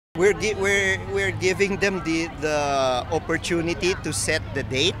we're giving them the opportunity to set the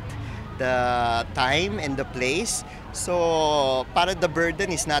date, the time, and the place. So para the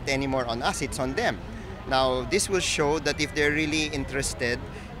burden is not anymore on us, it's on them. Now this will show that if they're really interested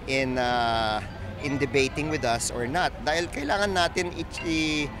in debating with us or not. Dahil kailangan natin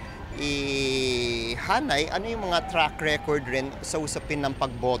ihanay ano yung mga track record rin sa usapin ng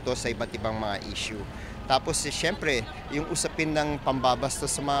pagboto sa iba't ibang mga issue. Tapos syempre, yung usapin ng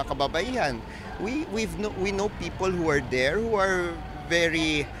pambabastos sa mga kababaihan. We know people who are there who are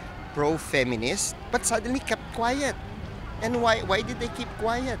very pro-feminist but suddenly kept quiet. And why did they keep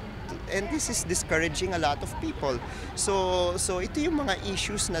quiet? And this is discouraging a lot of people. So ito yung mga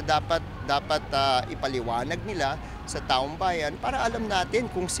issues na dapat ipaliwanag nila sa taong bayan para alam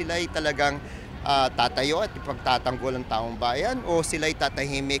natin kung sila'y talagang tatayo at ipagtatanggol ang taong bayan o sila'y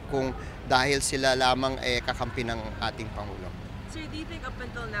tatahimik kung dahil sila lamang kakampi ng ating Pangulo. Sir, do you think up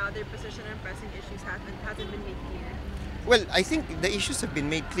until now their position on pressing issues hasn't been made clear? Well, I think the issues have been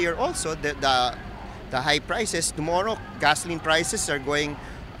made clear also. The high prices, tomorrow gasoline prices are going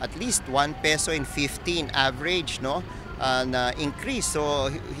at least 1 peso and 15 average, no, na increase.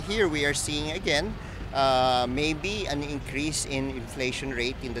 So here we are seeing again maybe an increase in inflation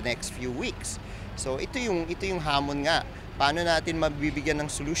rate in the next few weeks. So ito yung hamon nga. Paano natin mabibigyan ng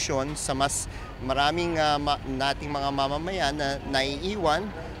solusyon sa mas maraming nating mga mamamayan na naiiwan,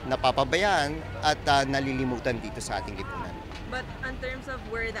 napapabayaan at nalilimutan dito sa ating lipunan. But in terms of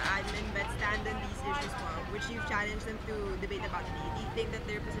where the admin bets stand on these issues, which you've challenged them to debate about today, do you think that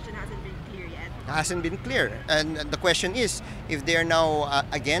their position hasn't been clear yet? It hasn't been clear. And the question is, if they are now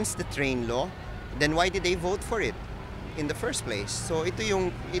against the train law, then why did they vote for it in the first place? So ito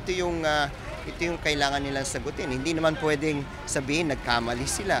yung kailangan nilang sagutin. Hindi naman pwedeng sabihin nagkamali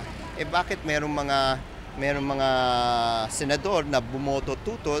sila. Eh bakit merong mga senador na bumoto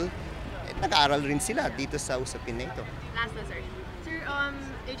tutol, nag-aaral rin sila dito sa usapin na ito. Last na, sir. Sir,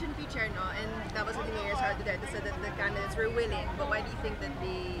 HNP chair, no, and that was the Mayor Otso Diretso said that the candidates were willing, but why do you think that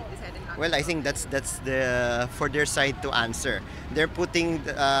they decided not to? Well, I think that's for their side to answer. They're putting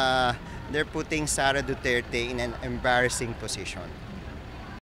Sara Duterte in an embarrassing position.